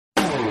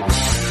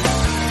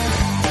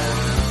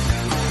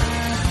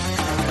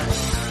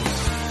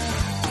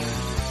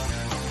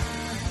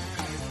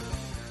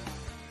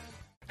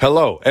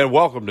Hello and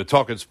welcome to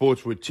Talking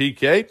Sports with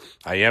TK.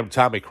 I am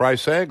Tommy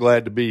Krysan.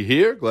 Glad to be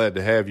here. Glad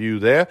to have you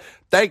there.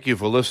 Thank you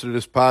for listening to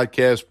this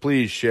podcast.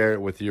 Please share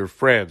it with your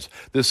friends.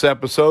 This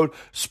episode,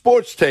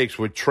 Sports Takes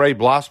with Trey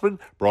Blossman,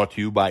 brought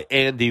to you by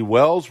Andy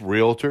Wells,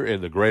 realtor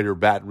in the greater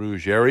Baton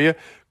Rouge area.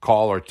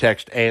 Call or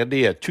text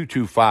Andy at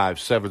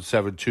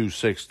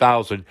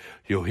 225-772-6000.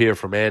 You'll hear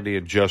from Andy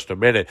in just a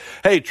minute.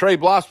 Hey, Trey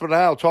Blossman and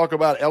I will talk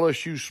about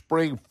LSU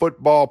spring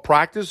football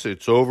practice.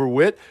 It's over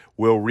with.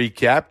 We'll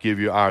recap, give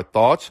you our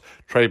thoughts.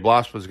 Trey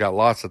Blossman's got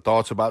lots of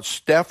thoughts about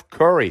Steph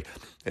Curry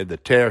and the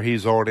tear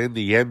he's on in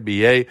the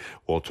NBA.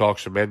 We'll talk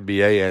some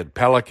NBA and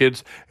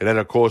Pelicans. And then,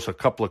 of course, a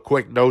couple of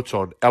quick notes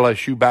on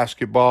LSU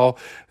basketball,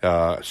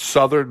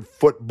 Southern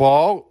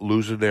football,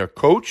 losing their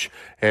coach,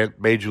 and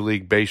Major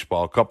League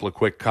Baseball. A couple of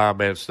quick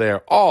comments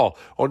there, all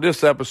on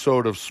this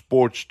episode of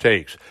Sports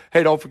Takes.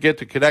 Hey, don't forget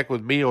to connect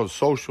with me on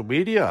social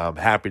media. I'm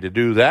happy to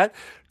do that.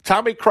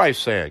 Tommy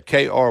Krysan,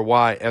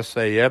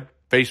 Krysan.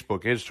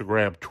 Facebook,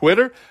 Instagram,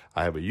 Twitter.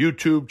 I have a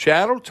YouTube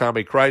channel,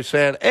 Tommy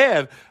Krysan,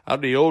 and I'm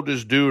the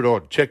oldest dude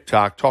on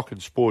TikTok, Talking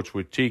Sports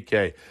with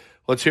TK.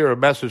 Let's hear a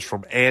message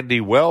from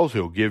Andy Wells.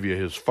 He'll give you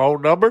his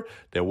phone number.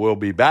 Then we'll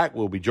be back.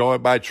 We'll be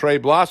joined by Trey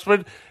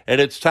Blossman, and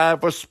it's time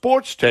for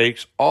Sports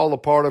Takes, all a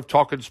part of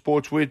Talking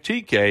Sports with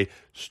TK.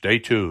 Stay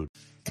tuned.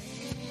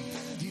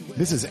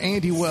 This is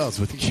Andy Wells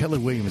with Keller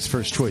Williams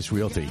First Choice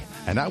Realty,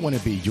 and I want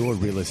to be your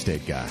real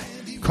estate guy.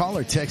 Call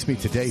or text me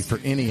today for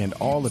any and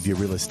all of your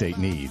real estate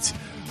needs.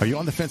 Are you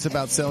on the fence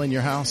about selling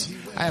your house?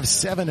 I have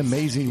 7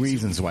 amazing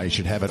reasons why you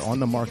should have it on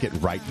the market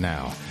right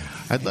now.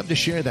 I'd love to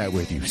share that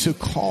with you. So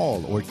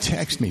call or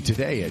text me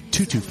today at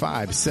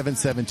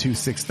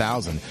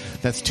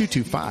 225-772-6000. That's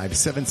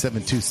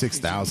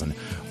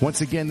 225-772-6000.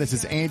 Once again, this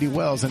is Andy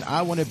Wells, and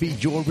I want to be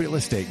your real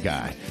estate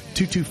guy.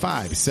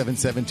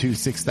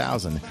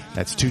 225-772-6000.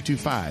 That's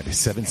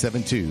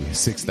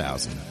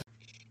 225-772-6000.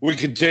 We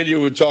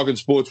continue with Talking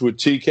Sports with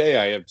TK.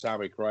 I am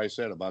Tommy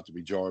Krysan, about to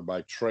be joined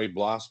by Trey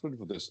Blossman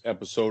for this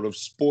episode of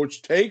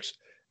Sports Takes.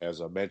 As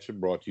I mentioned,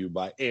 brought to you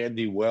by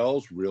Andy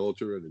Wells,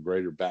 realtor in the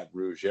greater Baton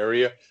Rouge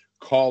area.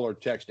 Call or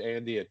text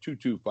Andy at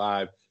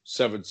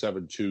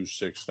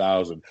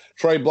 225-772-6000.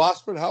 Trey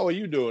Blossman, how are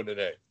you doing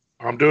today?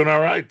 I'm doing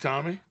all right,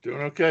 Tommy.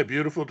 Doing okay.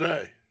 Beautiful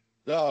day.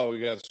 Oh, we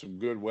got some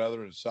good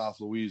weather in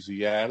South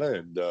Louisiana,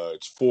 and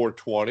it's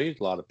 420.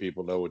 A lot of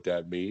people know what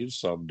that means.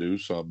 Some do,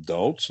 some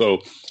don't.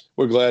 So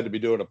we're glad to be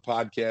doing a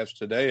podcast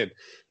today. And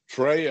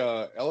Trey,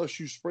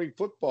 LSU spring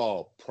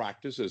football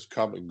practice has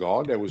come and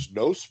gone. There was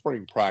no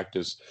spring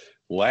practice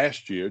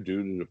last year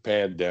due to the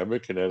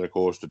pandemic, and then, of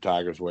course, the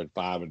Tigers went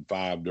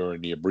 5-5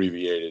 during the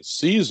abbreviated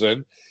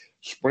season.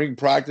 Spring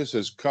practice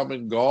has come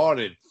and gone,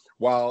 and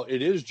while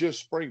it is just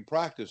spring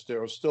practice,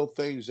 there are still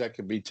things that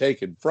can be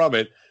taken from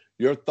it.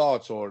 Your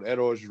thoughts on Ed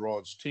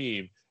Orgeron's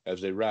team as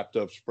they wrapped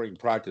up spring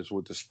practice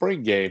with the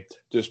spring game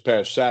this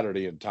past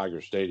Saturday in Tiger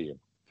Stadium?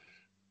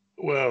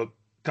 Well,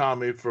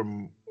 Tommy,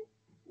 from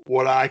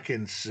what I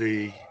can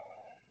see,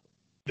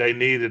 they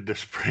needed the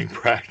spring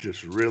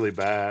practice really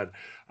bad.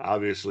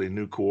 Obviously,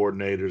 new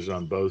coordinators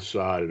on both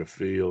sides of the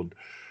field.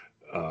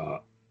 I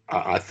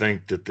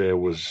think that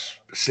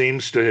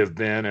seems to have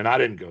been, and I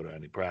didn't go to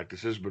any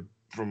practices, but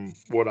from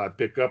what I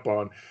pick up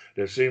on,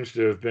 there seems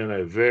to have been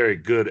a very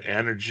good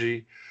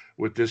energy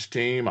with this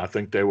team. I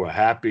think they were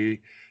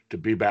happy to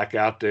be back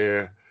out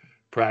there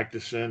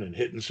practicing and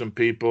hitting some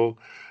people.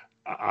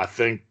 I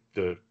think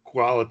the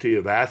quality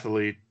of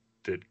athlete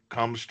that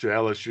comes to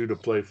LSU to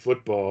play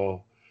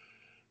football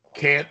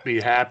can't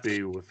be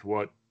happy with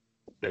what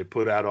they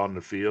put out on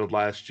the field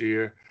last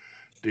year.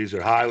 These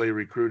are highly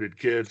recruited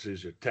kids.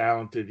 These are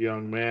talented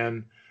young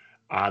men.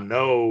 I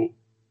know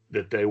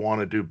that they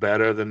want to do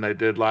better than they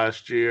did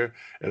last year,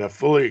 and I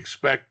fully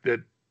expect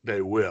that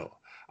they will.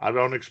 I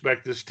don't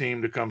expect this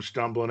team to come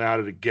stumbling out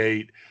of the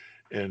gate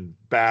and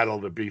battle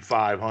to be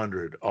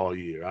 500 all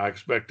year. I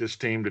expect this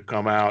team to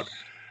come out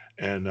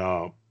and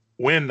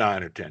win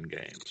 9 or 10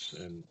 games.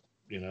 And,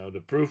 you know, the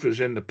proof is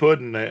in the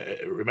pudding.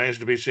 It remains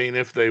to be seen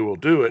if they will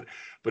do it.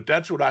 But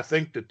that's what I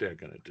think that they're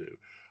going to do.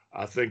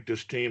 I think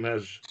this team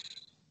has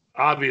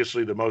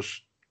obviously the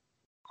most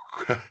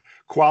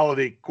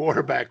quality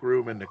quarterback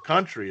room in the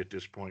country at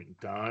this point in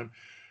time.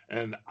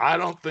 And I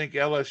don't think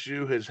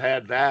LSU has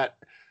had that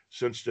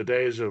since the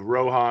days of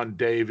Rohan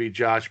Davey,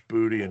 Josh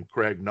Booty, and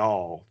Craig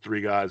Nall, 3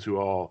 guys who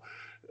all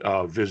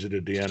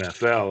visited the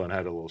NFL and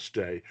had a little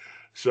stay.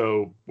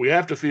 So we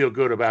have to feel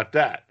good about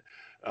that.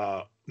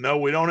 No,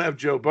 we don't have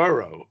Joe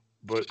Burrow,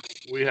 but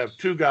we have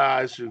 2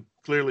 guys who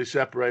clearly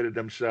separated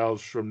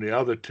themselves from the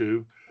other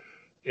 2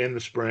 in the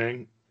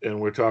spring,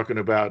 and we're talking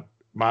about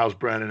Miles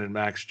Brennan and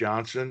Max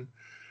Johnson.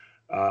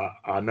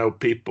 I know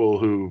people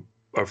who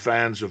are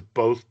fans of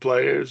both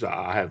players.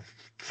 I have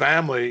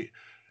family.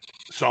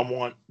 Some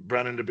want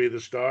Brennan to be the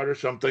starter.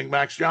 Some think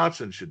Max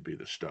Johnson should be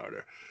the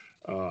starter.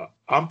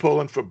 I'm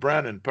pulling for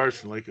Brennan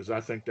personally because I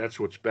think that's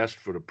what's best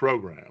for the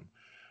program.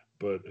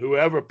 But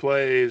whoever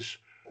plays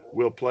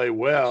will play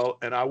well,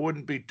 and I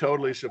wouldn't be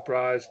totally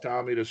surprised,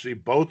 Tommy, to see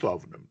both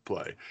of them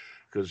play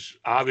because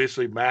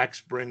obviously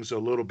Max brings a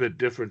little bit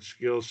different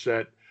skill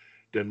set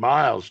than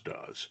Miles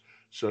does.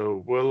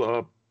 So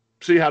we'll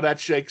see how that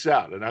shakes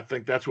out. And I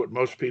think that's what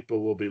most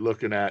people will be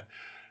looking at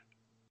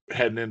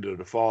heading into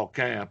the fall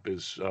camp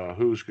is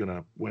who's going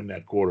to win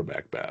that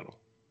quarterback battle.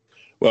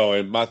 Well,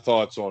 and my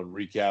thoughts on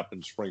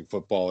recapping spring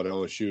football at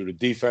LSU, the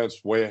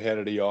defense way ahead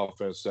of the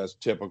offense. That's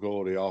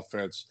typical. The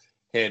offense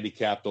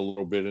handicapped a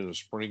little bit in the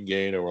spring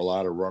game. There were a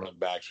lot of running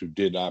backs who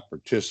did not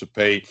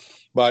participate.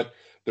 But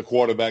the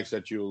quarterbacks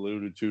that you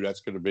alluded to,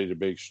 that's going to be the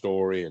big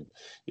story. And,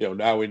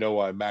 now we know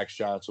why Max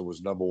Johnson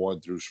was number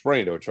one through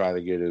spring. They were trying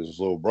to get his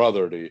little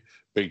brother, the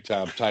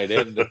big-time tight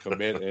end, to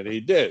come in, and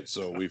he did.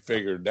 So we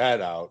figured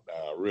that out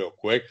real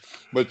quick.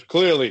 But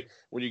clearly,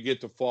 when you get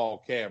to fall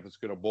camp, it's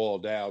going to boil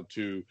down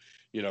to,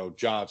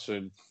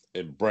 Johnson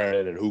and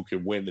Brennan and who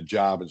can win the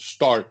job and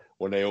start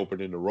when they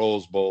open in the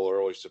Rose Bowl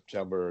early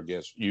September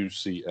against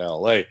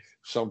UCLA.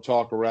 Some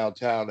talk around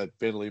town that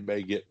Finley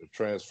may get the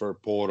transfer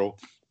portal.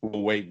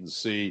 We'll wait and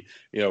see.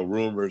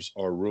 Rumors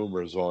are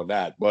rumors on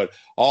that. But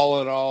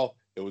all in all,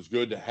 it was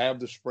good to have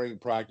the spring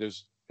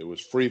practice. It was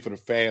free for the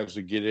fans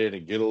to get in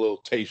and get a little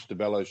taste of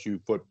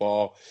LSU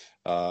football,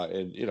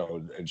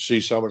 and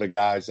see some of the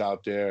guys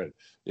out there. And,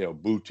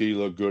 Booty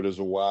looked good as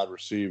a wide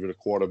receiver. The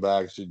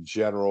quarterbacks in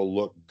general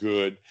looked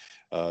good,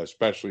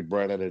 especially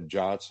Brennan and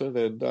Johnson.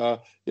 And,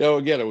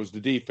 again, it was the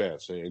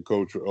defense. And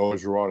Coach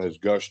Orgeron has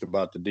gushed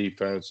about the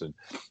defense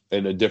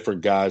and the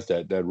different guys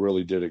that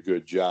really did a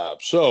good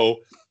job. So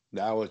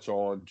now it's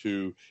on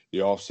to the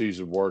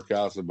offseason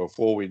workouts. And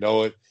before we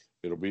know it,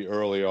 it'll be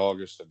early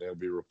August, and they'll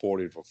be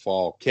reporting for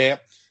fall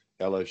camp.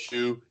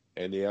 LSU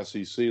and the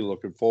SEC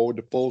looking forward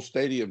to full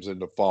stadiums in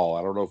the fall.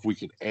 I don't know if we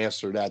can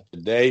answer that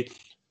today.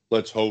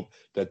 Let's hope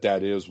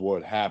that is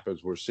what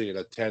happens. We're seeing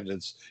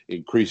attendance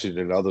increasing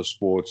in other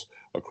sports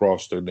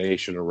across the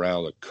nation,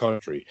 around the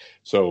country.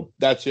 So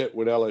that's it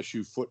with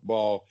LSU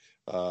football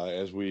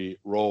as we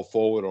roll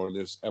forward on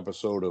this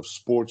episode of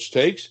Sports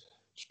Takes.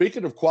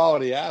 Speaking of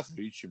quality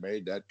athletes, you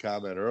made that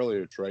comment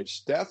earlier, Trey.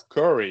 Steph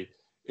Curry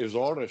is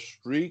on a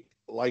streak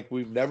like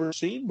we've never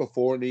seen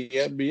before in the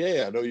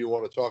NBA. I know you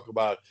want to talk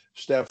about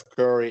Steph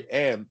Curry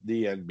and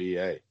the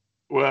NBA.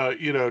 Well,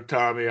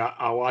 Tommy,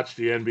 I watch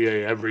the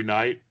NBA every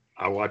night.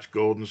 I watch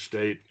Golden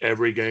State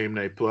every game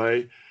they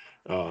play.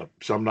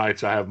 Some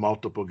nights I have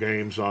multiple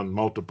games on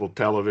multiple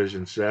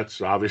television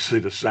sets. Obviously,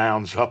 the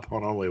sound's up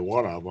on only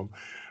one of them.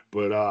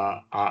 But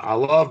I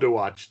love to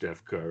watch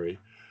Steph Curry.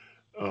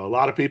 A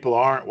lot of people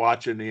aren't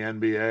watching the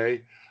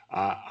NBA.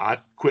 I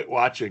quit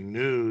watching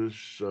news,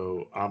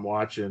 so I'm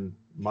watching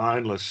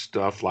mindless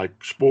stuff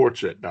like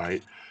sports at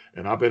night,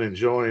 and I've been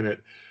enjoying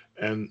it.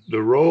 And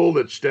the role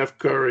that Steph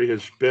Curry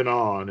has been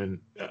on, and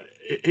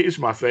he's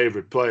my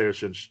favorite player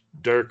since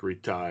Dirk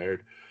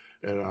retired,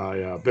 and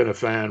I've been a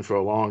fan for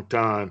a long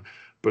time.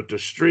 But the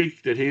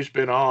streak that he's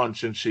been on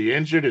since he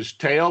injured his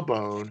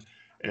tailbone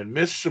and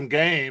missed some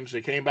games,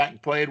 he came back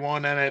and played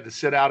one, then had to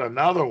sit out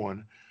another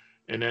one,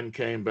 and then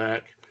came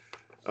back.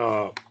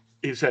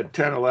 He's had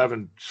 10,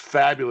 11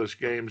 fabulous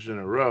games in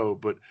a row,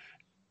 but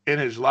in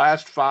his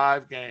last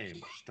 5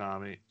 games,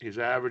 Tommy, he's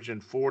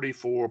averaging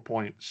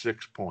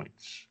 44.6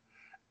 points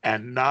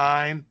and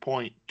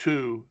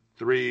 9.2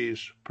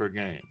 threes per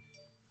game.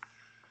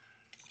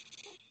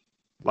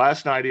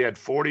 Last night he had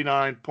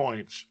 49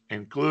 points,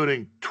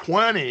 including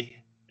 20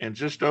 in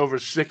just over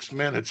 6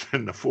 minutes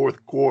in the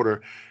fourth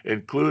quarter,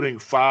 including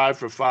 5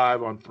 for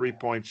 5 on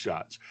 3-point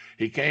shots.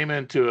 He came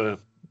into a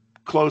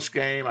close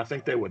game. I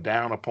think they were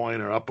down a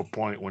point or up a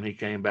point when he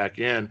came back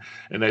in,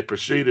 and they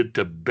proceeded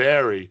to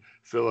bury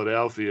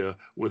Philadelphia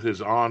with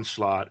his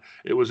onslaught.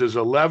 It was his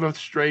 11th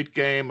straight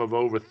game of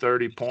over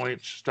 30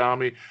 points,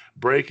 Tommy,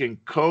 breaking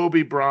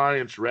Kobe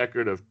Bryant's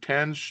record of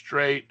 10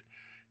 straight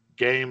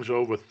games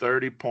over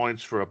 30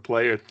 points for a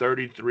player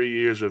 33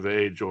 years of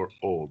age or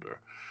older.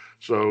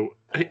 So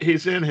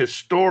he's in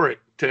historic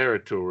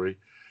territory.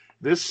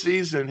 This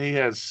season, he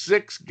has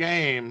 6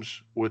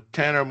 games with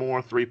 10 or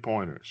more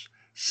three-pointers.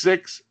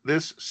 6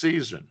 this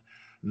season.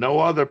 No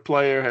other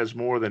player has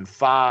more than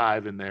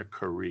 5 in their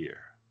career.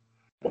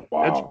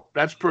 Wow.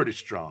 That's pretty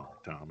strong,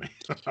 Tommy.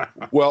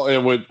 Well,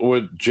 and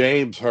with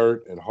James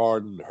hurt and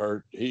Harden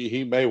hurt,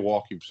 he may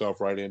walk himself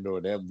right into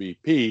an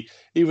MVP,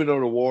 even though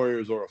the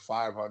Warriors are a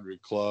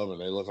 500 club and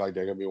they look like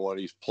they're going to be one of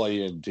these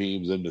play-in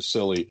teams in the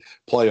silly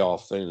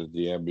playoff thing that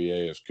the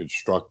NBA has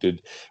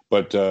constructed.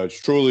 But it's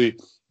truly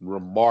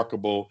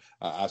remarkable.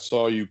 I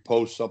saw you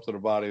post something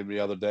about him the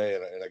other day,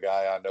 and a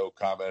guy I know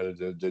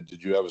commented,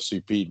 did you ever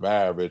see Pete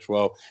Maravich?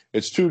 Well,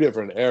 it's 2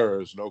 different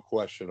eras, no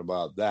question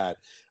about that.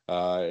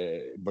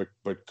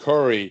 But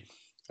Curry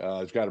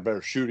has got a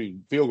better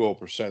shooting field goal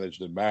percentage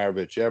than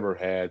Maravich ever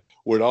had.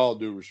 With all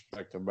due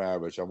respect to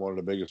Maravich, I'm one of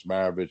the biggest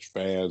Maravich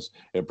fans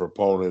and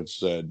proponents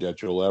that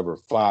you'll ever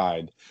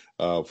find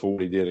for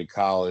what he did in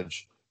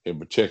college in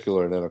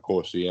particular, and then, of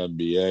course, the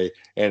NBA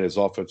and his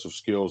offensive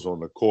skills on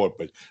the court.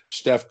 But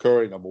Steph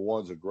Curry, number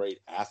 1, is a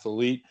great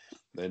athlete,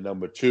 and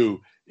number 2,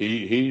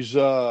 he's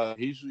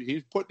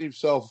putting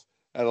himself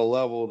at a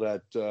level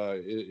that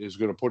is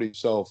going to put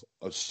himself,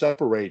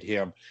 separate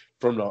him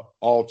from the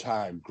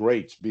all-time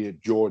greats, be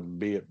it Jordan,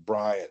 be it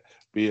Bryant,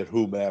 be it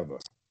whomever.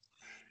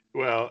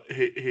 Well,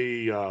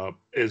 he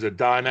is a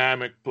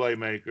dynamic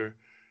playmaker.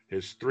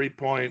 His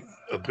 3-point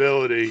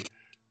ability,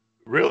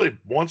 really,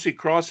 once he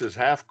crosses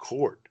half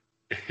court,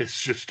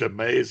 it's just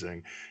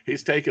amazing.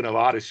 He's taken a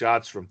lot of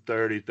shots from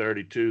 30,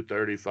 32,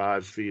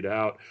 35 feet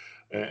out,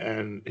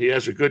 and he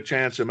has a good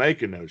chance of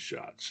making those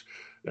shots.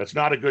 That's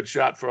not a good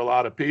shot for a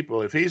lot of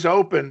people. If he's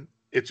open,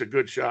 it's a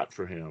good shot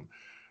for him.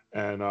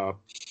 And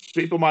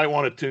people might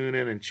want to tune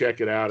in and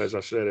check it out. As I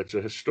said, it's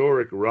a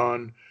historic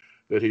run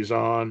that he's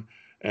on.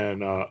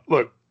 And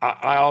look,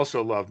 I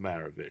also love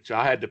Maravich.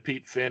 I had the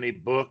Pete Finney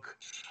book.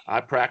 I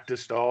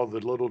practiced all the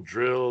little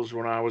drills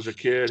when I was a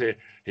kid.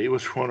 He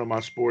was one of my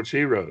sports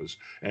heroes,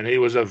 and he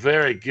was a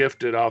very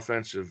gifted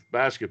offensive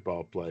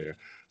basketball player.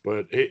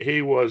 But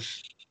he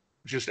was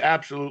just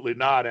absolutely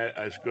not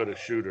as good a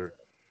shooter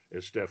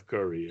as Steph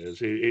Curry is.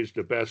 He's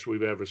the best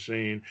we've ever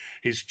seen.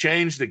 He's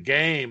changed the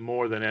game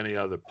more than any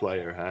other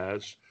player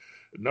has.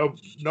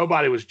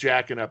 Nobody was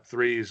jacking up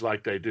threes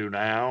like they do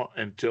now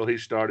until he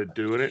started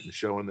doing it and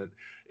showing that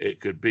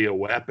it could be a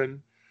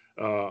weapon.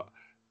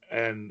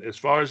 And as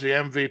far as the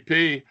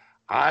MVP,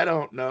 I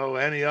don't know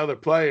any other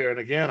player. And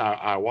again,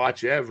 I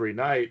watch every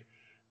night.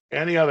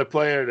 Any other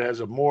player that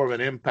has more of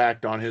an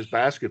impact on his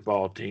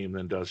basketball team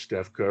than does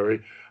Steph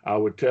Curry. I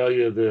would tell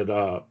you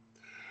that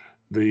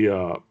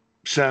the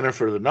center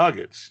for the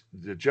Nuggets,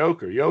 the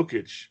Joker,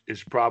 Jokic,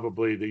 is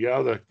probably the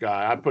other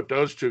guy. I put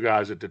those two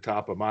guys at the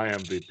top of my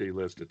MVP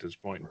list at this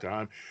point in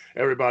time.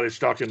 Everybody's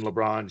talking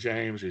LeBron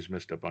James. He's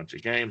missed a bunch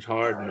of games.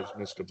 Harden has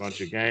missed a bunch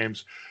of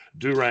games.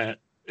 Durant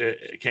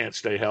can't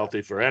stay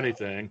healthy for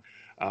anything.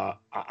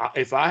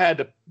 If I had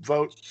to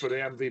vote for the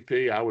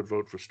MVP, I would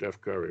vote for Steph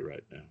Curry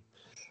right now.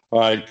 All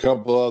right, a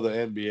couple other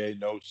NBA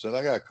notes, and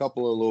I got a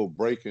couple of little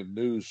breaking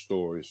news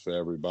stories for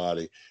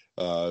everybody,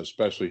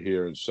 especially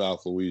here in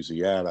South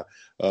Louisiana.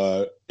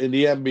 In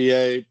the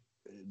NBA,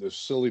 the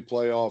silly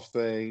playoff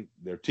thing,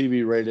 their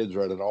TV ratings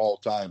are at an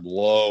all-time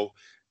low.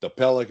 The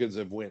Pelicans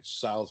have went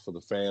south for the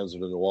fans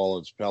of the New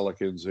Orleans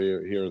Pelicans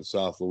here in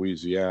South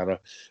Louisiana.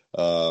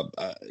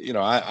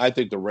 I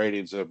think the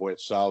ratings have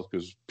went south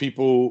because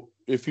people,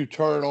 if you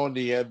turn on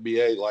the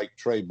NBA like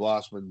Trey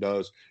Blossman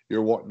does,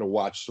 you're wanting to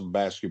watch some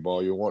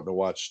basketball. You're wanting to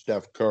watch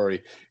Steph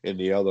Curry and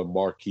the other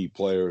marquee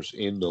players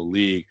in the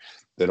league.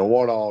 They don't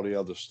want all the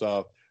other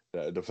stuff.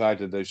 The fact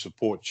that they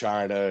support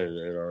China and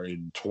are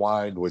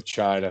entwined with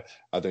China,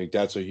 I think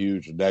that's a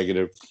huge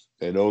negative.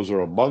 And those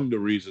are among the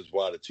reasons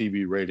why the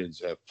TV ratings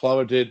have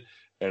plummeted.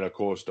 And, of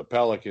course, the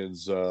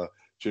Pelicans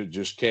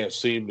just can't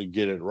seem to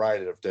get it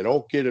right. And if they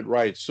don't get it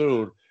right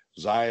soon,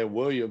 Zion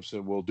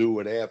Williamson will do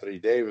what Anthony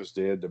Davis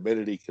did. The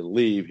minute he can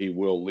leave, he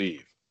will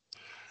leave.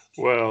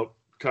 Well,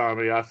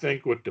 Tommy, I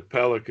think what the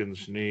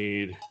Pelicans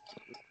need,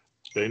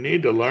 they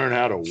need to learn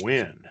how to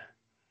win.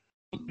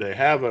 They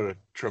have a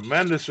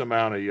tremendous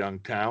amount of young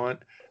talent,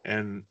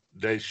 and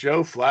they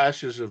show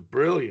flashes of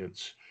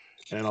brilliance.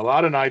 And a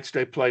lot of nights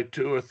they play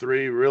 2 or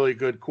 3 really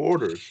good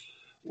quarters.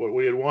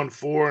 We had won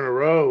 4 in a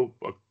row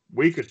a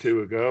week or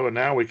 2 ago, and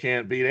now we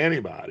can't beat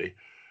anybody.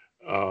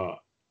 Now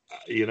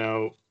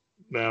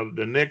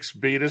the Knicks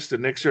beat us. The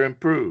Knicks are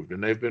improved,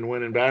 and they've been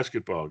winning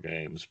basketball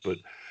games. But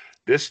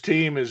this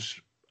team is,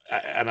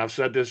 and I've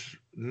said this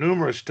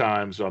numerous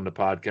times on the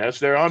podcast,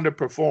 they're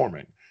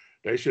underperforming.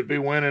 They should be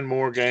winning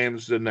more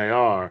games than they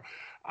are.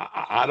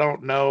 I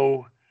don't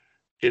know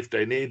if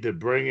they need to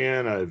bring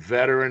in a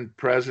veteran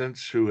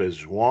presence who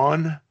has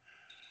won,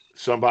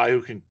 somebody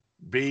who can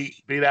be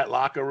that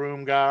locker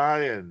room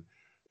guy and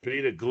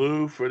be the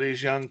glue for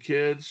these young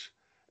kids,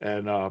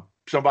 and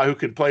somebody who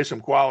can play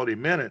some quality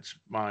minutes,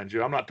 mind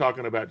you. I'm not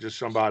talking about just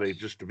somebody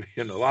just to be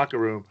in the locker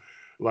room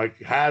like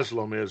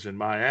Haslam is in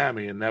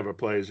Miami and never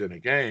plays in a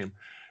game.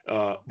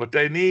 But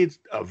they need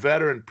a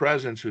veteran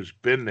presence who's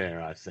been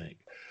there, I think.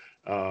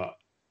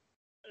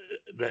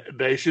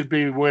 They should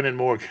be winning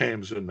more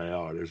games than they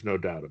are. There's no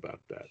doubt about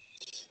that.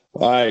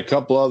 All right, a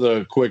couple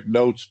other quick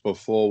notes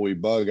before we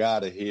bug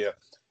out of here.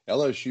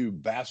 LSU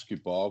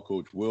basketball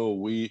coach Will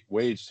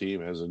Wade's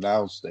team has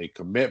announced a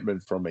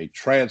commitment from a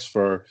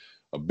transfer,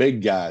 a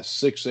big guy,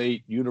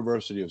 6'8",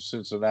 University of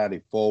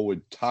Cincinnati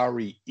forward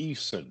Tari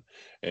Eason.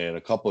 And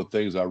a couple of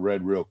things I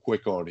read real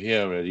quick on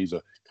him, and he's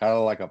a kind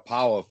of like a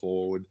power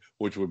forward,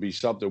 which would be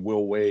something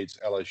Will Wade's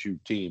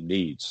LSU team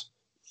needs.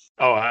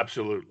 Oh,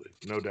 absolutely.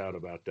 No doubt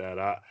about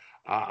that.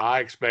 I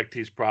expect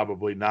he's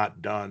probably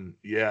not done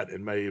yet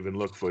and may even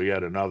look for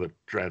yet another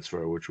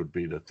transfer, which would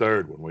be the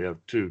third one. We have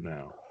 2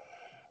 now.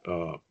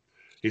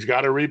 He's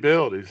got to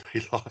rebuild.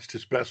 He lost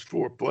his best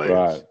 4 players.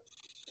 Right.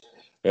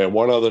 And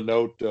one other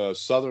note,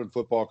 Southern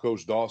football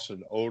coach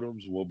Dawson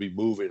Odoms will be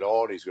moving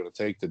on. He's going to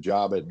take the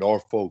job at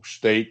Norfolk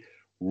State.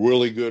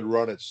 Really good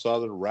run at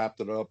Southern, wrapped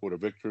it up with a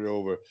victory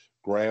over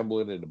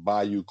Grambling in the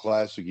Bayou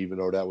Classic, even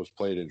though that was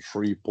played in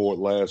Shreveport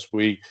last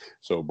week.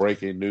 So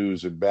breaking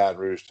news in Baton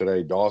Rouge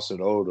today, Dawson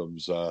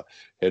Odoms,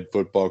 head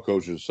football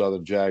coach of the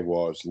Southern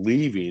Jaguars,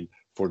 leaving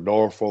for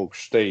Norfolk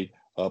State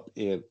up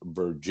in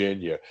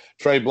Virginia.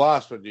 Trey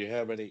Blossman, do you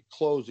have any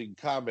closing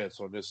comments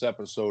on this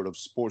episode of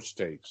Sports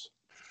Takes?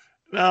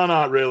 No,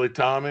 not really,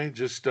 Tommy.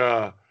 Just,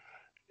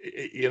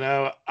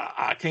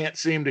 I can't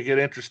seem to get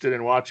interested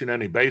in watching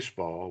any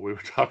baseball. We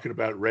were talking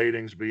about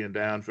ratings being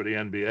down for the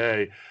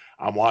NBA.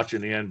 I'm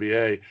watching the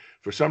NBA.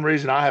 For some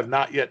reason, I have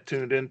not yet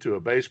tuned into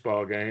a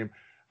baseball game.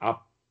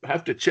 I'll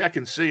have to check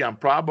and see. I'm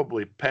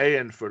probably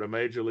paying for the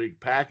Major League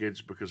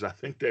package because I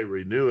think they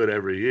renew it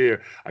every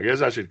year. I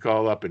guess I should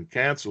call up and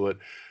cancel it.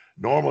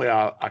 Normally,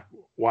 I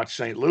watch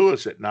St.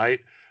 Louis at night,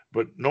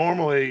 but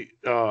normally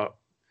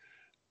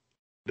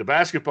the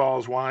basketball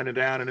is winding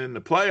down and in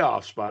the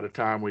playoffs by the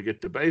time we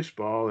get to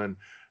baseball, and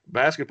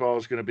basketball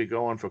is going to be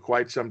going for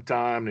quite some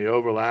time, the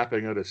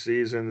overlapping of the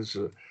seasons.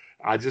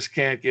 I just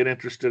can't get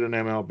interested in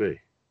MLB.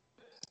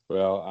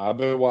 Well, I've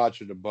been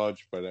watching a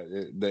bunch, but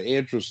the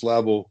interest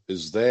level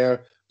is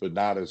there, but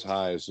not as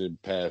high as in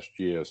past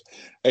years.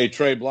 Hey,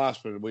 Trey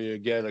Blossman, we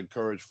again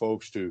encourage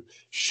folks to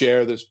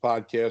share this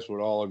podcast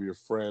with all of your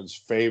friends,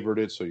 favorite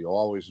it, so you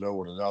always know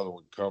when another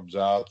one comes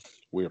out.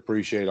 We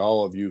appreciate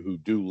all of you who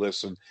do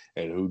listen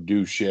and who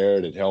do share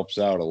it. It helps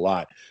out a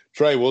lot.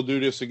 Trey, we'll do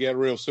this again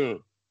real soon.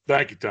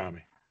 Thank you,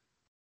 Tommy.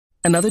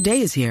 Another day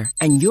is here,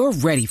 and you're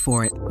ready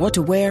for it. What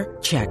to wear?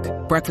 Check.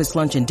 Breakfast,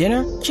 lunch, and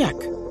dinner? Check.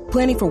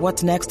 Planning for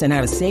what's next and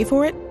how to save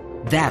for it?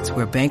 That's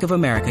where Bank of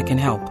America can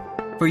help.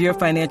 For your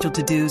financial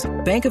to-dos,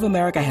 Bank of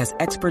America has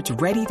experts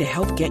ready to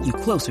help get you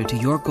closer to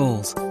your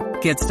goals.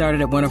 Get started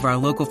at one of our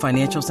local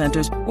financial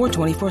centers or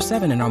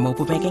 24/7 in our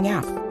mobile banking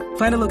app.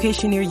 Find a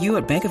location near you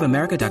at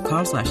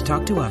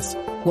bankofamerica.com/talktous.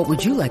 What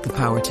would you like the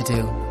power to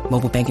do?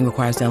 Mobile banking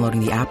requires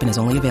downloading the app and is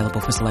only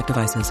available for select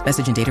devices.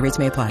 Message and data rates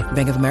may apply.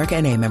 Bank of America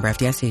NA, member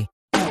FDIC.